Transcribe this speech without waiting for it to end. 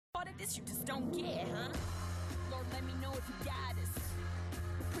guess you just don't get, huh? Lord, let me know if you got us.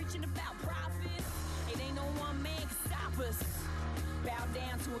 We're preaching about profits. It ain't no one man can stop us. Bow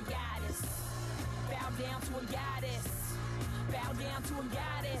down to a goddess. Bow down to a goddess. Bow down to a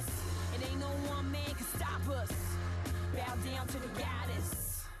goddess. It ain't no one man can stop us. Bow down to the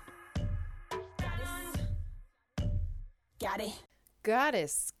goddess. Goddess. Got it.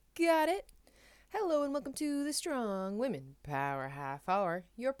 Goddess, got it. Hello and welcome to the Strong Women Power Half Hour,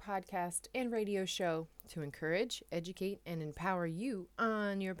 your podcast and radio show to encourage, educate, and empower you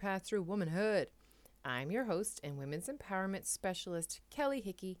on your path through womanhood. I'm your host and women's empowerment specialist, Kelly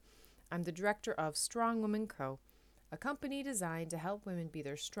Hickey. I'm the director of Strong Women Co., a company designed to help women be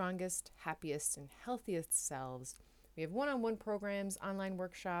their strongest, happiest, and healthiest selves. We have one-on-one programs, online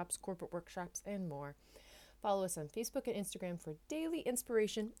workshops, corporate workshops, and more. Follow us on Facebook and Instagram for daily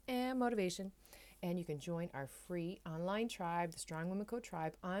inspiration and motivation. And you can join our free online tribe, the Strong Women Co.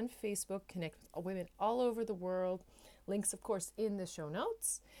 Tribe, on Facebook. Connect with women all over the world. Links, of course, in the show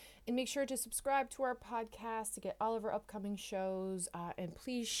notes. And make sure to subscribe to our podcast to get all of our upcoming shows. And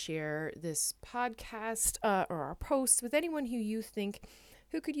please share this podcast or our posts with anyone who you think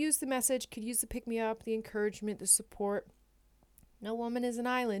who could use the message, could use the pick-me-up, the encouragement, the support. No woman is an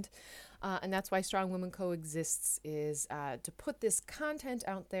island. And that's why Strong Women Co. exists, is to put this content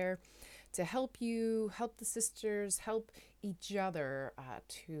out there to help you, help the sisters, help each other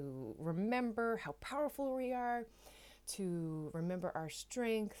to remember how powerful we are, to remember our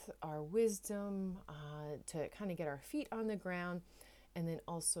strength, our wisdom, to kind of get our feet on the ground, and then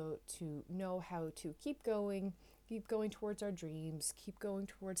also to know how to keep going towards our dreams, keep going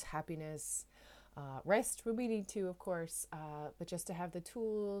towards happiness. Rest when we need to, of course, but just to have the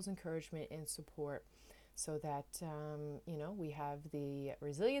tools, encouragement, and support so that, we have the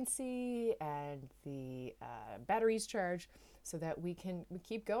resiliency and the batteries charged so that we can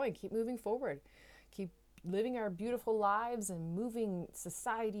keep going, keep moving forward, keep living our beautiful lives and moving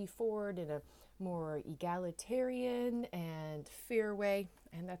society forward in a more egalitarian and fair way.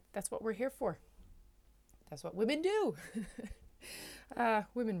 And that's what we're here for. That's what women do.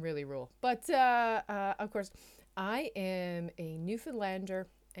 Women really rule. But, of course, I am a Newfoundlander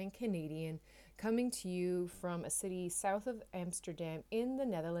and Canadian coming to you from a city south of Amsterdam in the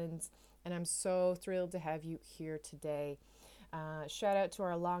Netherlands. And I'm so thrilled to have you here today. Shout out to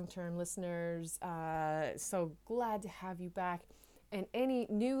our long-term listeners. So glad to have you back. And any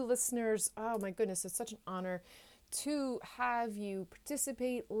new listeners, oh my goodness, it's such an honor to have you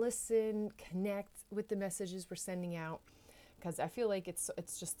participate, listen, connect with the messages we're sending out. Because I feel like it's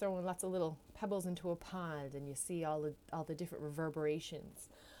just throwing lots of little pebbles into a pond, and you see all the different reverberations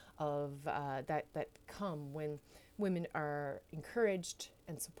of that come when women are encouraged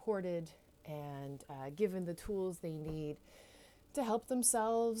and supported and given the tools they need to help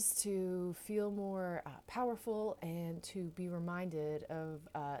themselves to feel more powerful and to be reminded of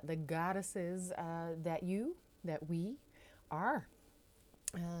the goddesses that we are.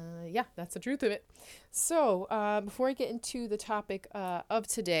 That's the truth of it. So before I get into the topic of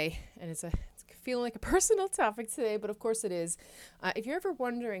today, and it's feeling like a personal topic today, but of course it is. If you're ever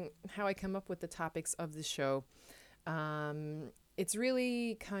wondering how I come up with the topics of the show, it's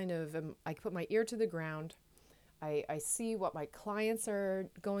really kind of, I put my ear to the ground. I see what my clients are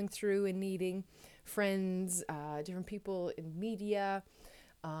going through and needing, friends, different people in media,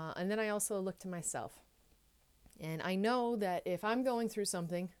 and then I also look to myself. And I know that if I'm going through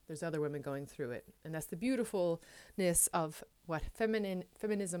something, there's other women going through it. And that's the beautifulness of what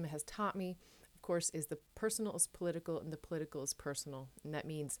feminism has taught me, of course, is the personal is political and the political is personal. And that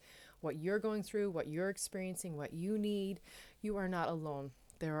means what you're going through, what you're experiencing, what you need, you are not alone.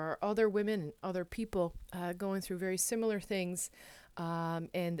 There are other women and other people going through very similar things.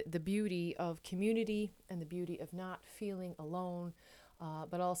 And the beauty of community and the beauty of not feeling alone,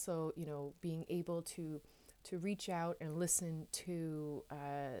 but also, being able to reach out and listen to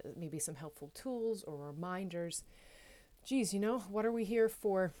maybe some helpful tools or reminders. Geez, what are we here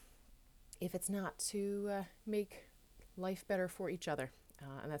for if it's not to make life better for each other?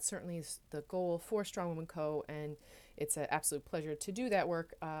 And that certainly is the goal for Strong Women Co. And it's an absolute pleasure to do that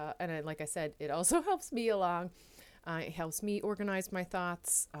work. Like I said, it also helps me along. It helps me organize my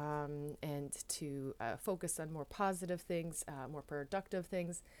thoughts and to focus on more positive things, more productive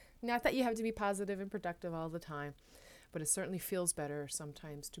things. Not that you have to be positive and productive all the time, but it certainly feels better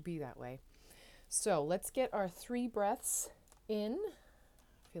sometimes to be that way. So let's get our 3 breaths in.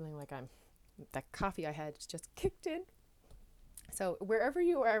 Feeling like that coffee I had just kicked in. So wherever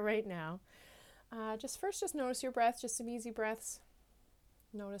you are right now, just notice your breath, just some easy breaths.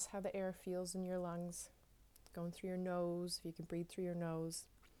 Notice how the air feels in your lungs, going through your nose, if you can breathe through your nose.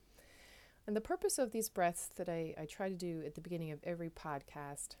 And the purpose of these breaths that I try to do at the beginning of every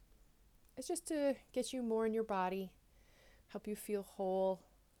podcast is just to get you more in your body, help you feel whole,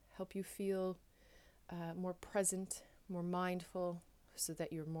 help you feel more present, more mindful, so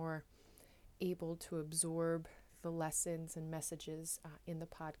that you're more able to absorb the lessons and messages in the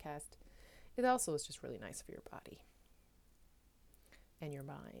podcast. It also is just really nice for your body and your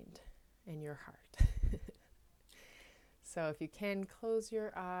mind and your heart. So if you can, close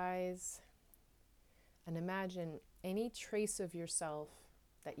your eyes and imagine any trace of yourself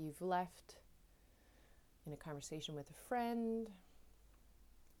that you've left in a conversation with a friend,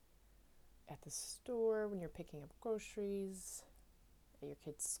 at the store when you're picking up groceries, at your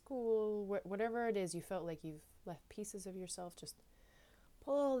kid's school, whatever it is you felt like you've left pieces of yourself, just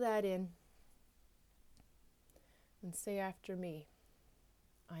pull that in and say after me,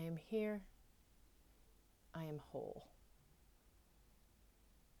 I am here, I am whole.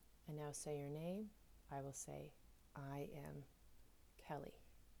 And now say your name. I will say, I am Kelly.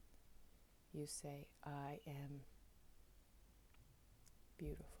 You say, I am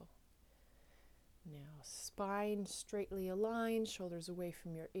beautiful. Now, spine straightly aligned, shoulders away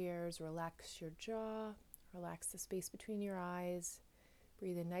from your ears. Relax your jaw. Relax the space between your eyes.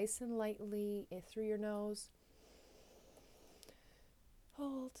 Breathe in nice and lightly through your nose.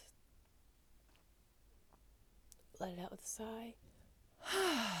 Hold. Let it out with a sigh.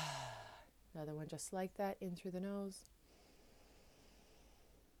 Another one just like that, in through the nose.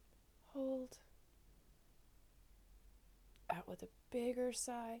 Hold. Out with a bigger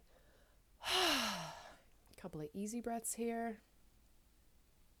sigh. Couple of easy breaths here.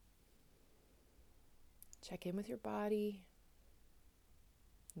 Check in with your body.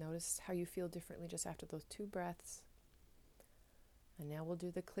 Notice how you feel differently just after those 2 breaths. And now we'll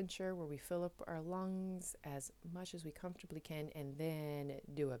do the clincher where we fill up our lungs as much as we comfortably can and then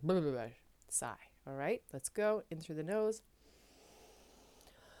do a blah, blah, blah, sigh. All right, let's go. In through the nose.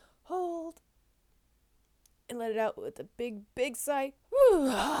 Hold. And let it out with a big, big sigh.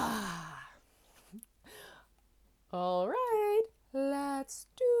 All right, let's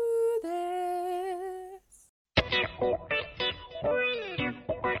do this.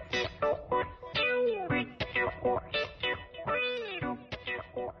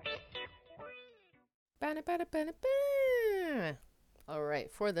 All right,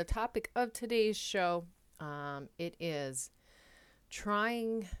 for the topic of today's show, it is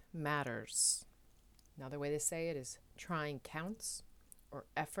trying matters. Another way to say it is trying counts, or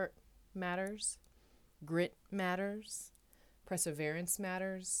effort matters, grit matters, perseverance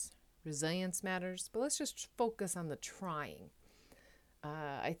matters, resilience matters, but let's just focus on the trying.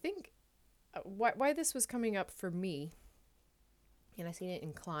 I think why this was coming up for me, and I've seen it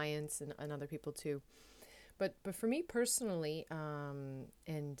in clients and other people too, but for me personally,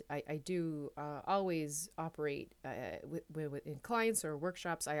 and I do always operate with in clients or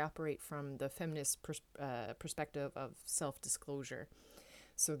workshops, I operate from the feminist perspective of self-disclosure,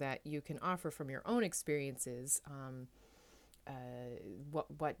 so that you can offer from your own experiences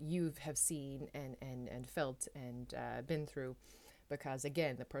what you have seen and felt and been through, because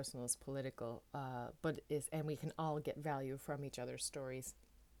again, the personal is political, and we can all get value from each other's stories.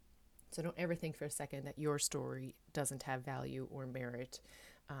 So don't ever think for a second that your story doesn't have value or merit,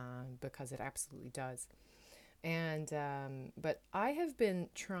 because it absolutely does. And but I have been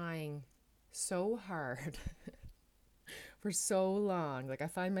trying so hard for so long. Like, I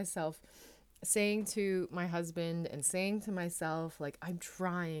find myself saying to my husband and saying to myself, like, I'm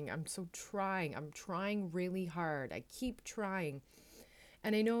trying really hard. I keep trying.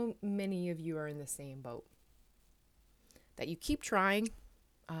 And I know many of you are in the same boat, that you keep trying.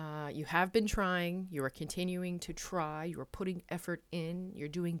 You have been trying. You are continuing to try. You are putting effort in. You're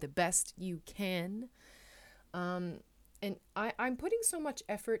doing the best you can. And I'm putting so much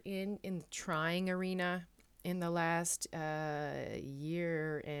effort in the trying arena in the last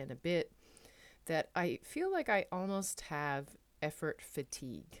year and a bit that I feel like I almost have effort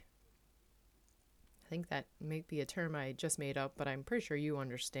fatigue. I think that may be a term I just made up, but I'm pretty sure you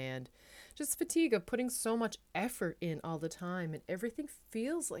understand. Just fatigue of putting so much effort in all the time, and everything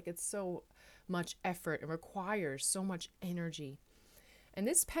feels like it's so much effort and requires so much energy. And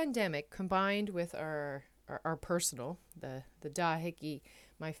this pandemic, combined with our personal, the Dahiki,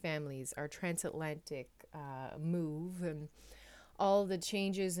 my family's, our transatlantic move, and all the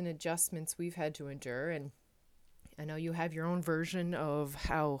changes and adjustments we've had to endure. And I know you have your own version of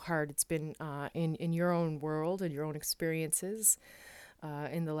how hard it's been in your own world and your own experiences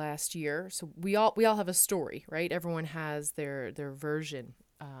in the last year. So we all have a story, right? Everyone has their version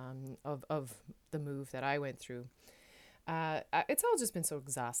of the move that I went through. It's all just been so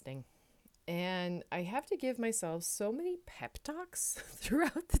exhausting. And I have to give myself so many pep talks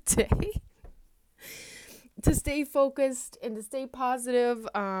throughout the day to stay focused and to stay positive,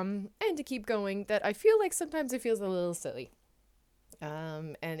 and to keep going, that I feel like sometimes it feels a little silly.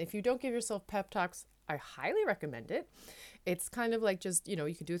 And if you don't give yourself pep talks, I highly recommend it. It's kind of like just, you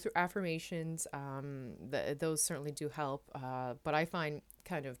can do it through affirmations. Those certainly do help. But I find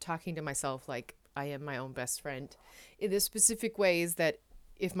kind of talking to myself like I am my own best friend in the specific ways that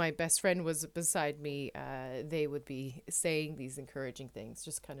if my best friend was beside me, they would be saying these encouraging things,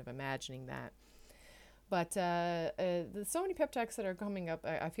 just kind of imagining that. But there's so many pep talks that are coming up,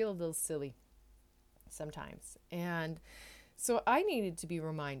 I feel a little silly sometimes. And so I needed to be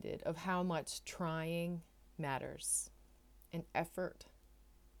reminded of how much trying matters and effort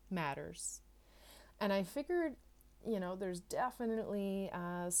matters. And I figured, there's definitely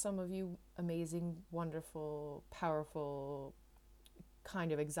some of you amazing, wonderful, powerful,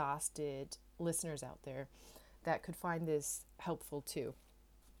 kind of exhausted listeners out there that could find this helpful too.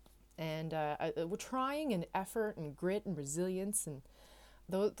 And we're trying, and effort and grit and resilience, and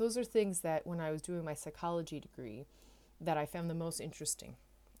those are things that when I was doing my psychology degree that I found the most interesting.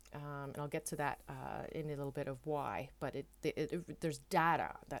 And I'll get to that in a little bit of why, but there's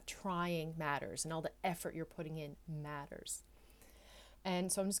data that trying matters and all the effort you're putting in matters.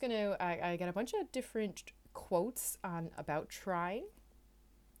 And so I'm just going to, I got a bunch of different quotes about trying.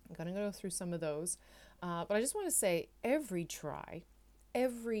 I'm going to go through some of those. But I just want to say every try,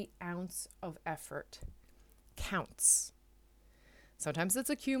 every ounce of effort counts. Sometimes it's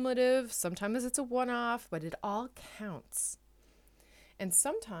a cumulative, sometimes it's a one-off, but it all counts. And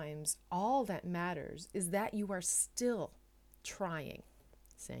sometimes all that matters is that you are still trying.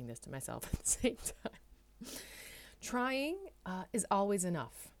 Saying this to myself at the same time. Trying is always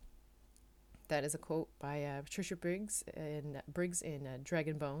enough. That is a quote by Patricia Briggs in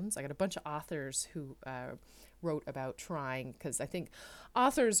Dragon Bones. I got a bunch of authors who wrote about trying, because I think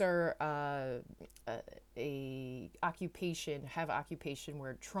authors are have occupation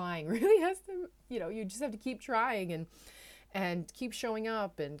where trying really has to, you just have to keep trying and keep showing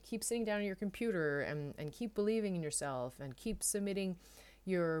up and keep sitting down at your computer and keep believing in yourself and keep submitting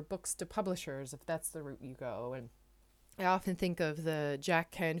your books to publishers if that's the route you go. And I often think of the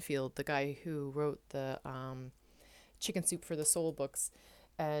Jack Canfield, the guy who wrote the Chicken Soup for the Soul books.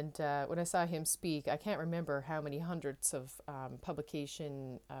 And when I saw him speak, I can't remember how many hundreds of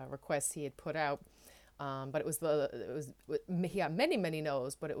publication requests he had put out. But he got many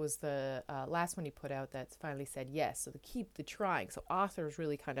no's, but it was the last one he put out that finally said yes. So to keep the trying. So authors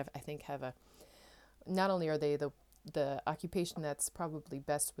really kind of, I think, have not only are they the occupation that's probably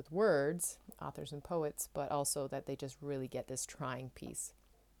best with words, authors and poets, but also that they just really get this trying piece.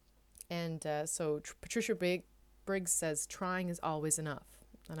 And so Patricia Briggs says, trying is always enough.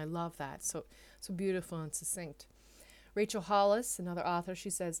 And I love that. So beautiful and succinct. Rachel Hollis, another author, she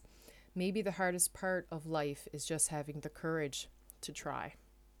says, maybe the hardest part of life is just having the courage to try.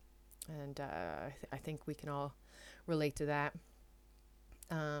 And I think we can all relate to that.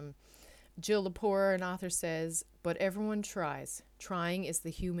 Jill Lepore, an author, says, but everyone tries. Trying is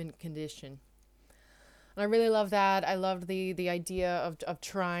the human condition. And I really love that. I love the idea of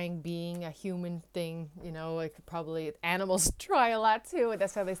trying being a human thing. Like probably animals try a lot too, and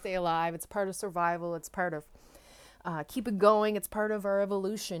that's how they stay alive. It's part of survival. It's part of keeping going. It's part of our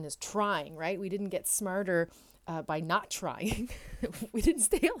evolution is trying, right? We didn't get smarter by not trying. We didn't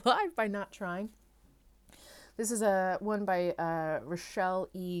stay alive by not trying. This is one by Rochelle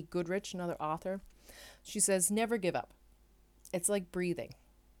E. Goodrich, another author. She says, never give up. It's like breathing.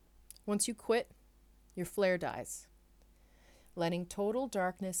 Once you quit, your flare dies, letting total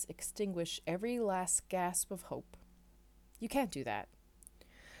darkness extinguish every last gasp of hope. You can't do that.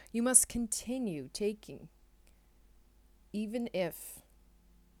 You must continue taking, you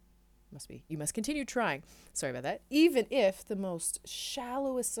must continue trying, sorry about that, even if the most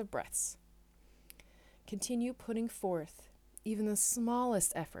shallowest of breaths. Continue putting forth even the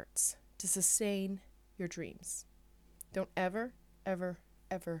smallest efforts to sustain your dreams. Don't ever, ever,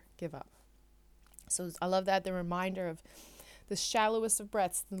 ever give up. So I love that, the reminder of the shallowest of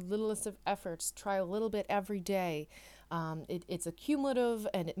breaths, the littlest of efforts. Try a little bit every day. It's a cumulative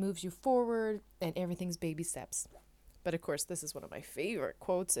and it moves you forward, and everything's baby steps. But of course, this is one of my favorite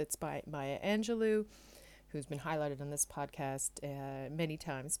quotes. It's by Maya Angelou, who's been highlighted on this podcast many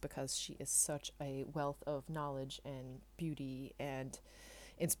times because she is such a wealth of knowledge and beauty and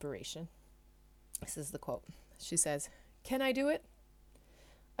inspiration. This is the quote. She says, "Can I do it?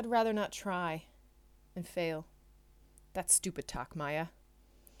 I'd rather not try and fail. That's stupid talk, Maya.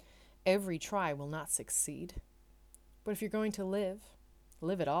 Every try will not succeed. But if you're going to live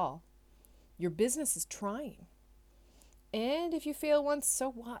it all. Your business is trying. And if you fail once, so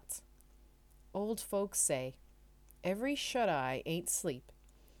what? Old folks say, every shut-eye ain't sleep,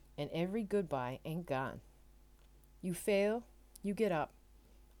 and every goodbye ain't gone. You fail, you get up,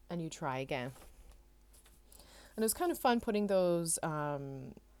 and you try again. And it was kind of fun putting those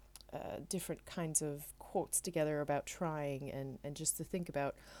different kinds of quotes together about trying, and just to think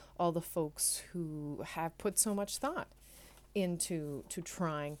about all the folks who have put so much thought into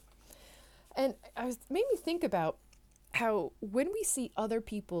trying. And made me think about how when we see other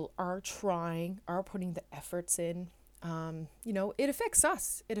people are trying, are putting the efforts in, it affects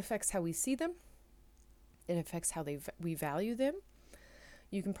us. It affects how we see them. It affects how we value them.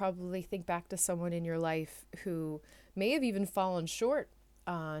 You can probably think back to someone in your life who may have even fallen short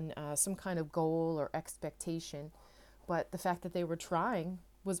on some kind of goal or expectation, but the fact that they were trying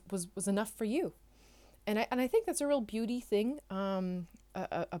was enough for you. And I think that's a real beauty thing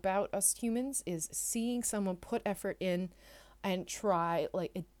about us humans, is seeing someone put effort in and try.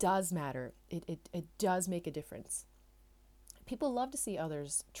 Like, it does matter. It does make a difference. People love to see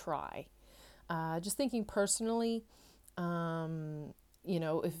others try. Just thinking personally,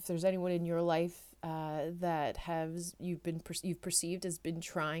 if there's anyone in your life that you've perceived as been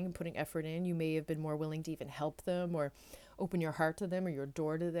trying and putting effort in, you may have been more willing to even help them or open your heart to them or your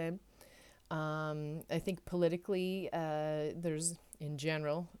door to them. I think politically, there's in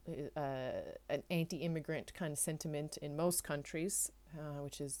general an anti-immigrant kind of sentiment in most countries,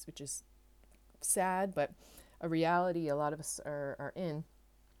 which is sad, but a reality a lot of us are in.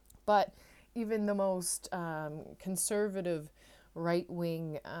 But even the most conservative,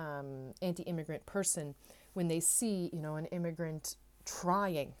 right-wing anti-immigrant person, when they see an immigrant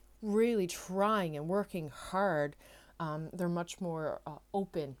really trying and working hard, they're much more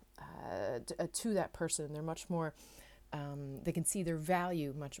open to that person. They're much more, they can see their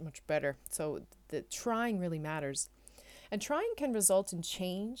value much better. So the trying really matters. And trying can result in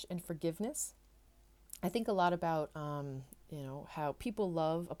change and forgiveness. I think a lot about, how people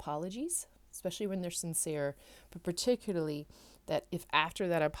love apologies, especially when they're sincere, but particularly that if after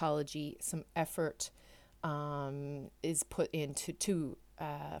that apology some effort is put into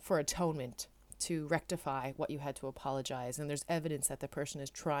for atonement, to rectify what you had to apologize, and there's evidence that the person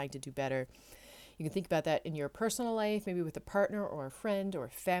is trying to do better. You can think about that in your personal life, maybe with a partner or a friend or a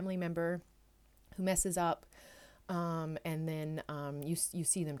family member who messes up, and then you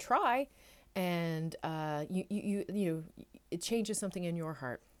see them try, and it changes something in your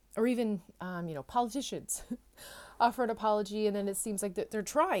heart. Or even politicians offer an apology, and then it seems like that they're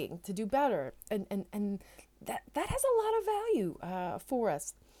trying to do better, and that has a lot of value for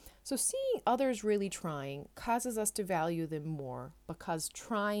us. So seeing others really trying causes us to value them more, because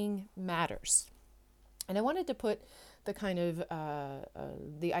trying matters. And I wanted to put the kind of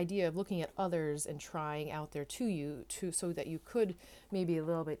the idea of looking at others and trying out there to you, so that you could maybe a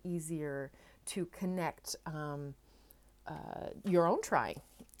little bit easier to connect your own trying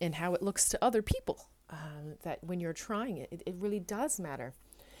and how it looks to other people. That when you're trying it really does matter.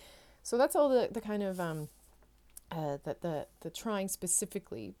 So that's all the kind of the trying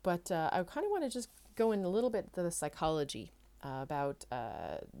specifically, but I kind of want to just go in a little bit to the psychology about,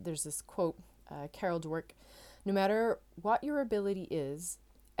 there's this quote, Carol Dweck, no matter what your ability is,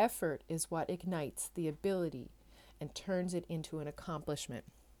 effort is what ignites the ability and turns it into an accomplishment.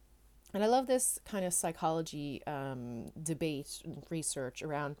 And I love this kind of psychology debate and research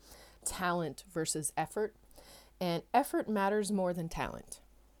around talent versus effort. And effort matters more than talent.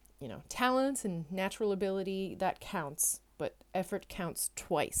 Talent and natural ability, that counts, but effort counts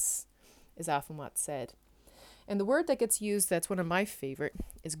twice, is often what's said. And the word that gets used, that's one of my favorite,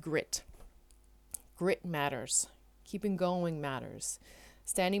 is grit. Grit matters. Keeping going matters.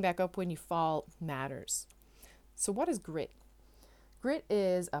 Standing back up when you fall matters. So what is grit? Grit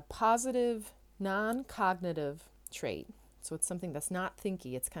is a positive, non-cognitive trait. So it's something that's not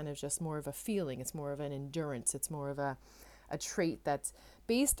thinky. It's kind of just more of a feeling. It's more of an endurance. It's more of a trait that's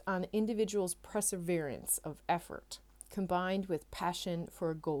based on individuals' perseverance of effort, combined with passion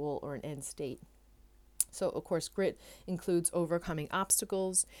for a goal or an end state. So, of course, grit includes overcoming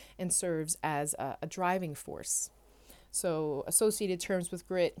obstacles and serves as a driving force. So, associated terms with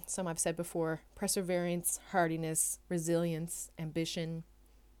grit, some I've said before: perseverance, hardiness, resilience, ambition,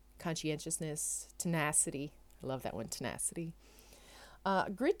 conscientiousness, tenacity. I love that one, tenacity.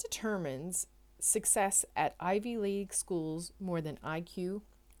 Grit determines success at Ivy League schools more than IQ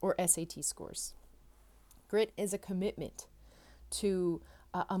or SAT scores. Grit is a commitment to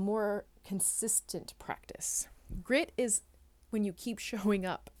a more consistent practice. Grit is when you keep showing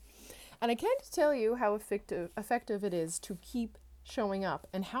up. And I can't tell you how effective it is to keep showing up,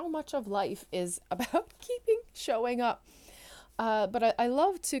 and how much of life is about keeping showing up. But I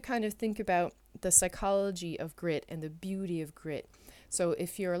love to kind of think about the psychology of grit and the beauty of grit. So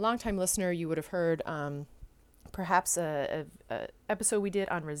if you're a longtime listener, you would have heard perhaps a episode we did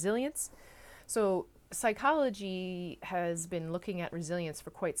on resilience. So psychology has been looking at resilience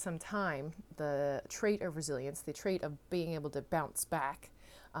for quite some time. The trait of resilience, the trait of being able to bounce back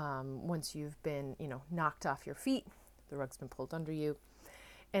once you've been, knocked off your feet, the rug's been pulled under you.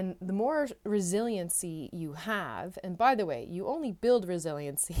 And the more resiliency you have, and by the way, you only build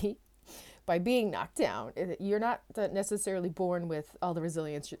resiliency by being knocked down. You're not necessarily born with all the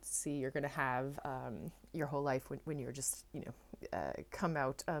resilience you're going to have your whole life when you're just, come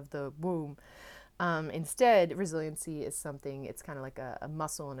out of the womb. Instead, resiliency is something, it's kind of like a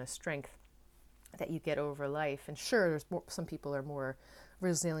muscle and a strength that you get over life. And sure, some people are more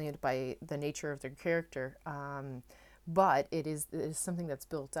resilient by the nature of their character, but it is something that's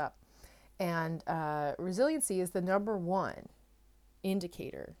built up. And resiliency is the number one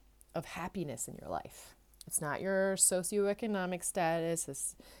indicator of happiness in your life. It's not your socioeconomic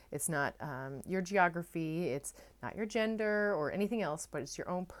status, it's not your geography, it's not your gender or anything else, but it's your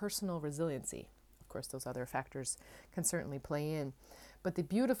own personal resiliency. Of course, those other factors can certainly play in. But the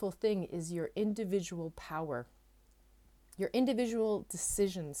beautiful thing is your individual power, your individual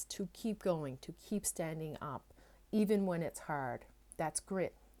decisions to keep going, to keep standing up, even when it's hard. That's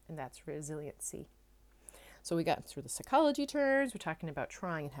grit, and that's resiliency. So we got through the psychology terms, we're talking about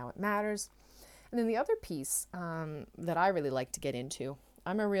trying and how it matters. And then the other piece that I really like to get into,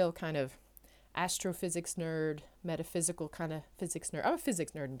 I'm a real kind of astrophysics nerd, metaphysical kind of physics nerd. I'm a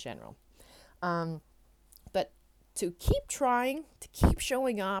physics nerd in general. But to keep trying, to keep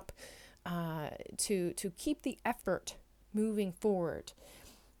showing up, to keep the effort moving forward,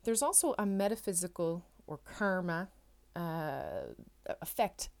 there's also a metaphysical or karma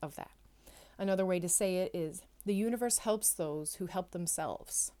effect of that. Another way to say it is the universe helps those who help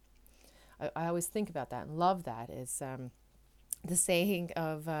themselves. I always think about that and love that. Is the saying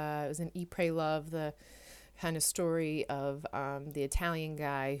of, it was in Eat, Pray, Love, the kind of story of the Italian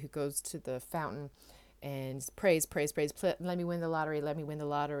guy who goes to the fountain and prays, let me win the lottery, let me win the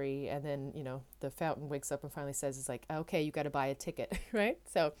lottery. And then, the fountain wakes up and finally says, it's like, okay, you got to buy a ticket, right?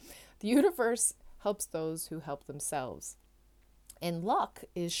 So the universe helps those who help themselves. And luck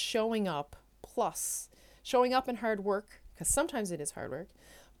is showing up in hard work, because sometimes it is hard work,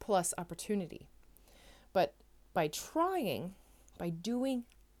 plus opportunity. But by trying, by doing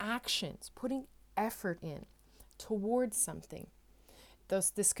actions, putting effort in towards something,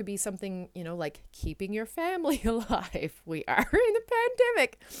 this could be something, like keeping your family alive. We are in the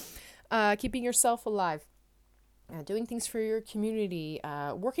pandemic. Keeping yourself alive. Doing things for your community.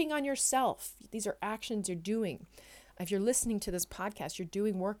 Working on yourself. These are actions you're doing. If you're listening to this podcast, you're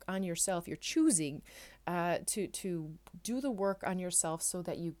doing work on yourself. You're choosing to do the work on yourself so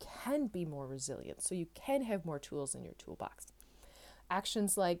that you can be more resilient, so you can have more tools in your toolbox.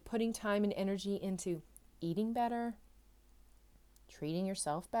 Actions like putting time and energy into eating better, treating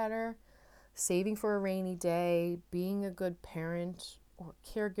yourself better, saving for a rainy day, being a good parent or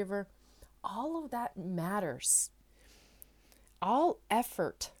caregiver, all of that matters. All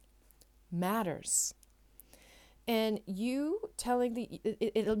effort matters. And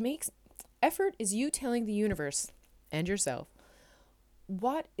it makes effort is you telling the universe and yourself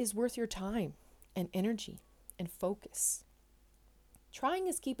what is worth your time and energy and focus. Trying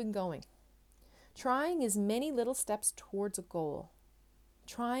is keeping going. Trying is many little steps towards a goal.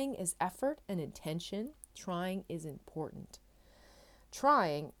 Trying is effort and intention. Trying is important.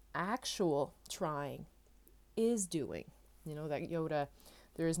 Actual trying, is doing. That Yoda,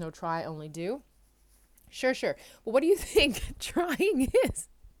 there is no try, only do. Sure. Well, what do you think trying is?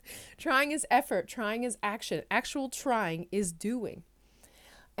 Trying is effort. Trying is action. Actual trying is doing.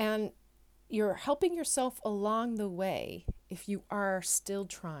 And you're helping yourself along the way if you are still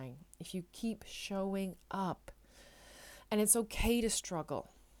trying, if you keep showing up. And it's okay to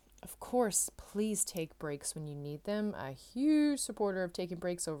struggle. Of course, please take breaks when you need them. A huge supporter of taking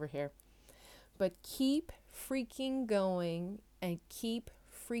breaks over here. But keep freaking going and keep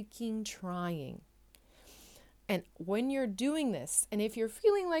freaking trying. And when you're doing this, and if you're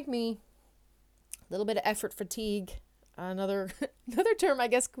feeling like me, a little bit of effort fatigue, another term I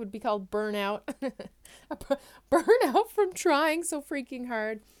guess would be called burnout. Burnout from trying so freaking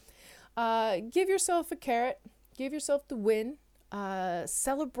hard. Give yourself a carrot. Give yourself the win.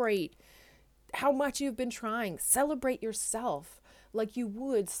 Celebrate how much you've been trying. Celebrate yourself like you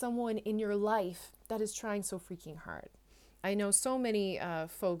would someone in your life that is trying so freaking hard. I know so many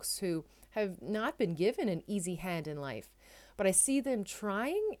folks who have not been given an easy hand in life, but I see them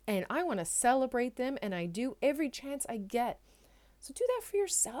trying and I want to celebrate them, and I do every chance I get. So do that for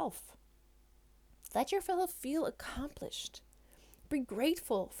yourself. Let yourself feel accomplished. Be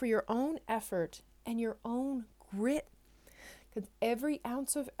grateful for your own effort and your own grit. Because every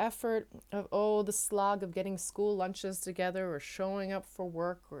ounce of effort of, the slog of getting school lunches together or showing up for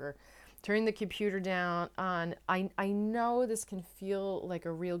work or turning the computer down on, I know this can feel like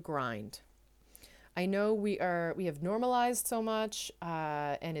a real grind. I know we have normalized so much,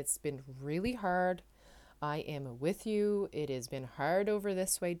 and it's been really hard. I am with you. It has been hard over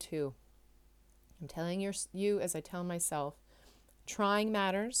this way too. I'm telling you as I tell myself, trying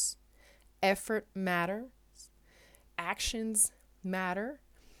matters, effort matters, actions matter,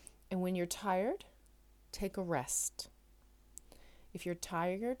 and when you're tired, take a rest. If you're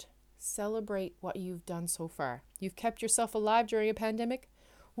tired, celebrate what you've done so far. You've kept yourself alive during a pandemic.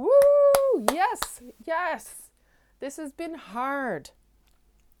 Woo! Yes, yes. This has been hard.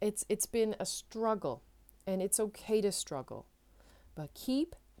 It's been a struggle, and it's okay to struggle. But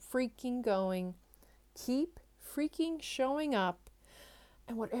keep freaking going. Keep freaking showing up.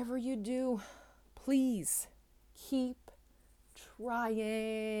 And whatever you do, please keep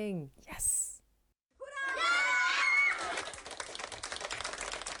trying. Yes.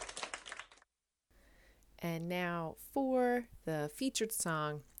 And now for the featured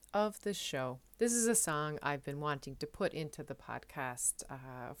song of the show. This is a song I've been wanting to put into the podcast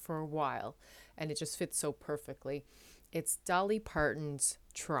for a while, and it just fits so perfectly. It's Dolly Parton's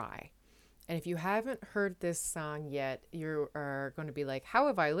Try. And if you haven't heard this song yet, you are going to be like, how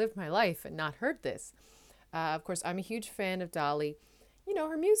have I lived my life and not heard this? Of course, I'm a huge fan of Dolly. You know,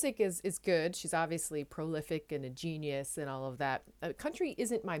 her music is good. She's obviously prolific and a genius and all of that. Country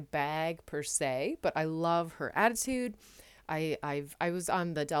isn't my bag per se, but I love her attitude. I was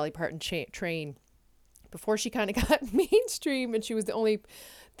on the Dolly Parton train before she kind of got mainstream, and she was the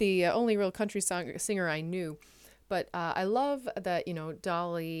only real country singer I knew. But I love that,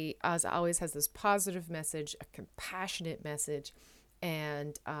 Dolly, as always, has this positive message, a compassionate message,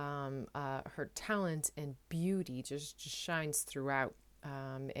 and her talent and beauty just shines throughout.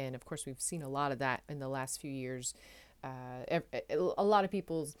 And of course, we've seen a lot of that in the last few years. A lot of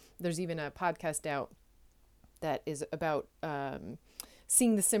there's even a podcast out that is about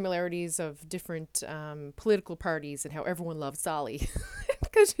seeing the similarities of different political parties and how everyone loves Dolly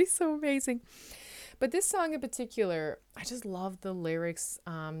because she's so amazing. But this song in particular, I just love the lyrics.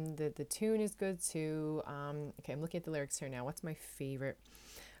 The tune is good too. Okay, I'm looking at the lyrics here now. What's my favorite?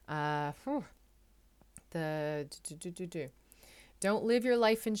 Don't live your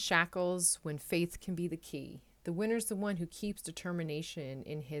life in shackles when faith can be the key. The winner's the one who keeps determination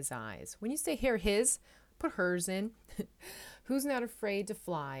in his eyes. When you say here his, put hers in. Who's not afraid to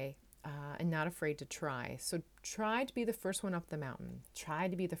fly and not afraid to try? So try to be the first one up the mountain. Try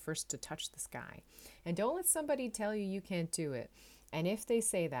to be the first to touch the sky. And don't let somebody tell you you can't do it. And if they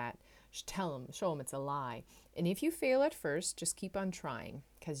say that, show them it's a lie. And if you fail at first, just keep on trying,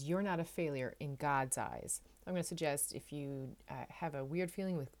 because you're not a failure in God's eyes. I'm going to suggest if you have a weird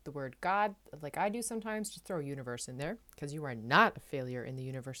feeling with the word God, like I do sometimes, just throw universe in there, because you are not a failure in the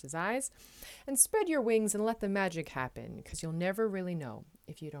universe's eyes. And spread your wings and let the magic happen, because you'll never really know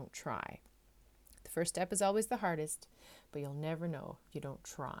if you don't try. The first step is always the hardest, but you'll never know if you don't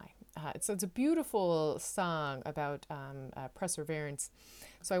try. So it's a beautiful song about perseverance.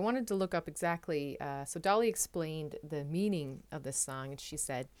 So I wanted to look up exactly. So Dolly explained the meaning of this song, and she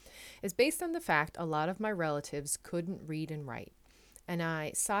said, "It's based on the fact a lot of my relatives couldn't read and write, and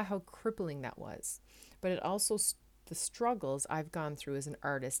I saw how crippling that was. But it also the struggles I've gone through as an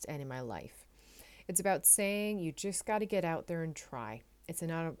artist and in my life. It's about saying you just got to get out there and try. It's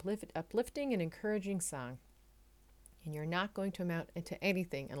an uplifting and encouraging song. And you're not going to amount to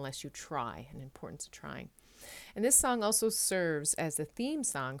anything unless you try, and importance of trying." And this song also serves as the theme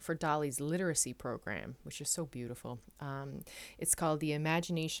song for Dolly's literacy program, which is so beautiful. It's called the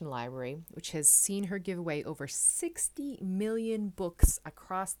Imagination Library, which has seen her give away over 60 million books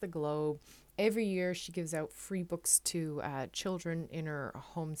across the globe. Every year she gives out free books to children in her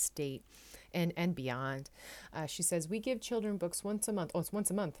home state and beyond. She says, we give children books once a month. Oh, it's once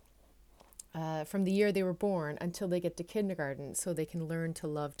a month. From the year they were born until they get to kindergarten, so they can learn to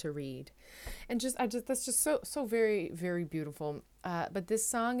love to read. And that's just so very, very beautiful. But this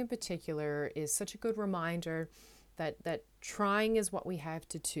song in particular is such a good reminder that trying is what we have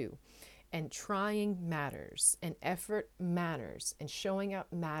to do. And trying matters, and effort matters, and showing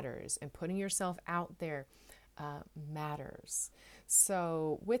up matters, and putting yourself out there matters.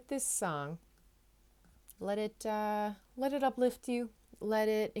 So with this song, let it uplift you. let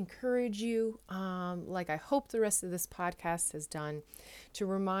it encourage you, like I hope the rest of this podcast has done, to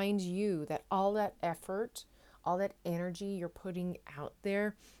remind you that all that effort, all that energy you're putting out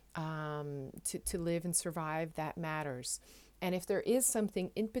there to live and survive, that matters. And if there is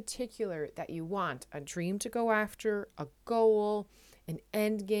something in particular that you want, a dream to go after, a goal, an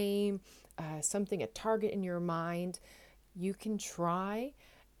end game, something, a target in your mind, you can try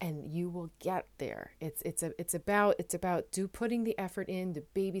and you will get there. It's about putting the effort in, the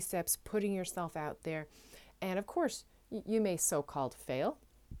baby steps, putting yourself out there. And of course, you may so-called fail.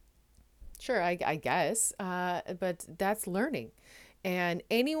 Sure, I guess, but that's learning. And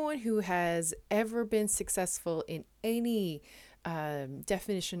anyone who has ever been successful in any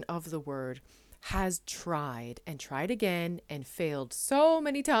definition of the word has tried and tried again and failed so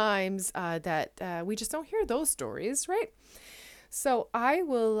many times that we just don't hear those stories, right? So I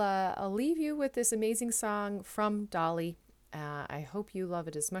will I'll leave you with this amazing song from Dolly. I hope you love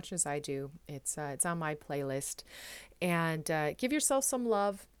it as much as I do. It's on my playlist. And give yourself some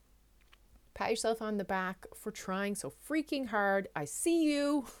love. Pat yourself on the back for trying so freaking hard. I see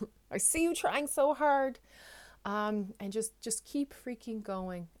you. I see you trying so hard. And just keep freaking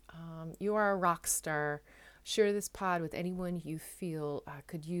going. You are a rock star. Share this pod with anyone you feel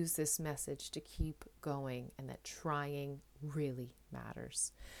could use this message to keep going, and that trying really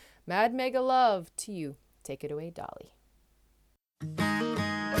matters. Mad mega love to you. Take it away, Dolly.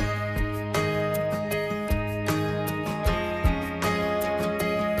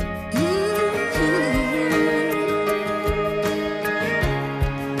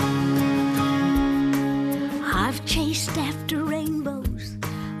 I've chased after rainbows,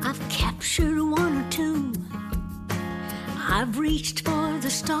 I've captured one or two, I've reached for the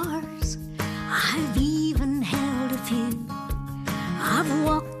stars, I've even held a few. I've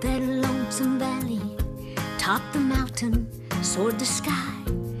walked that lonesome valley, topped the mountain, soared the sky.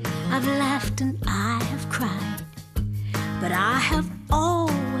 I've laughed and I have cried, but I have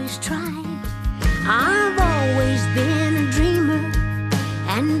always tried. I've always been a dreamer,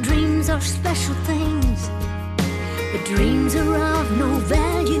 and dreams are special things. But dreams are of no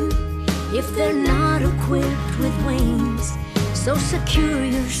value if they're not equipped with wings. So secure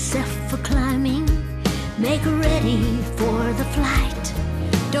yourself for climbing, make ready for the flight.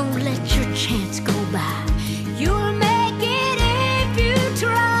 Don't let your chance go by. You'll make it if you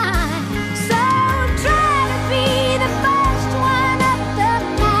try. So try to be the first one up the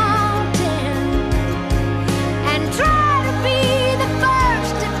mountain, and try to be the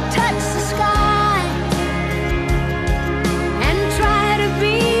first to touch the sky, and try to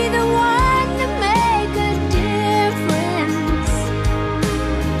be the one to make a difference.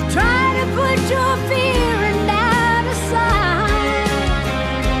 Try to put your fear and doubt aside,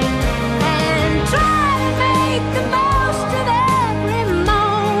 and try to make the most of every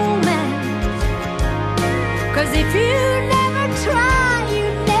moment. 'Cause if you never try, you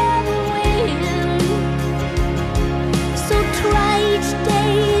never will. So try each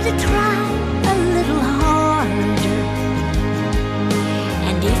day to try a little harder.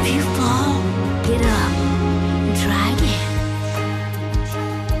 And if you fall, get up and try again.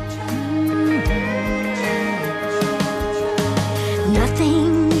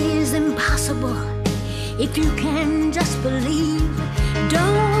 Nothing is impossible if you can just believe.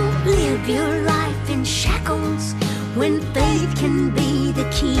 Don't live your life in shackles when faith can be the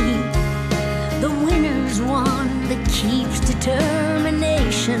key. The winner's one that keeps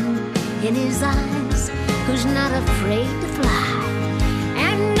determination in his eyes, who's not afraid to fly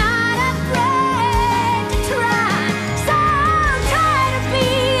and not afraid to try. So try to be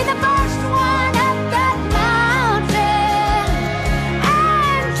the first one up that mountain,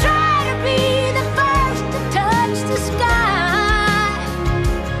 and try to be the first to touch the sky,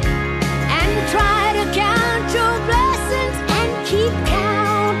 and try to count your blessings and keep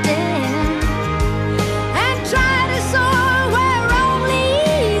counting, and try to soar where only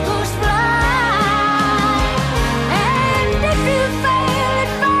eagles fly. And if you fail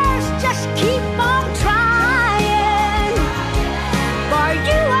at first, just keep on trying, for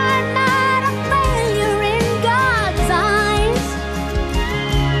you are not a failure in God's eyes.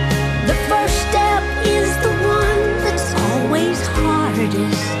 The first step is the one that's always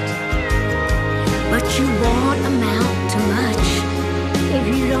hardest, but you won't amount to much if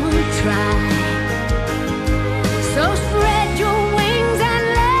you don't try. So spread your wings and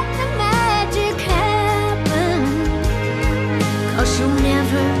let the magic happen, 'cause you'll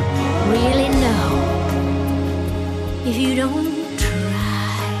never really know if you don't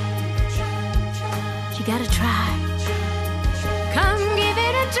try. You gotta try. Come give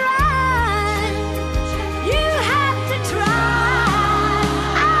it a try.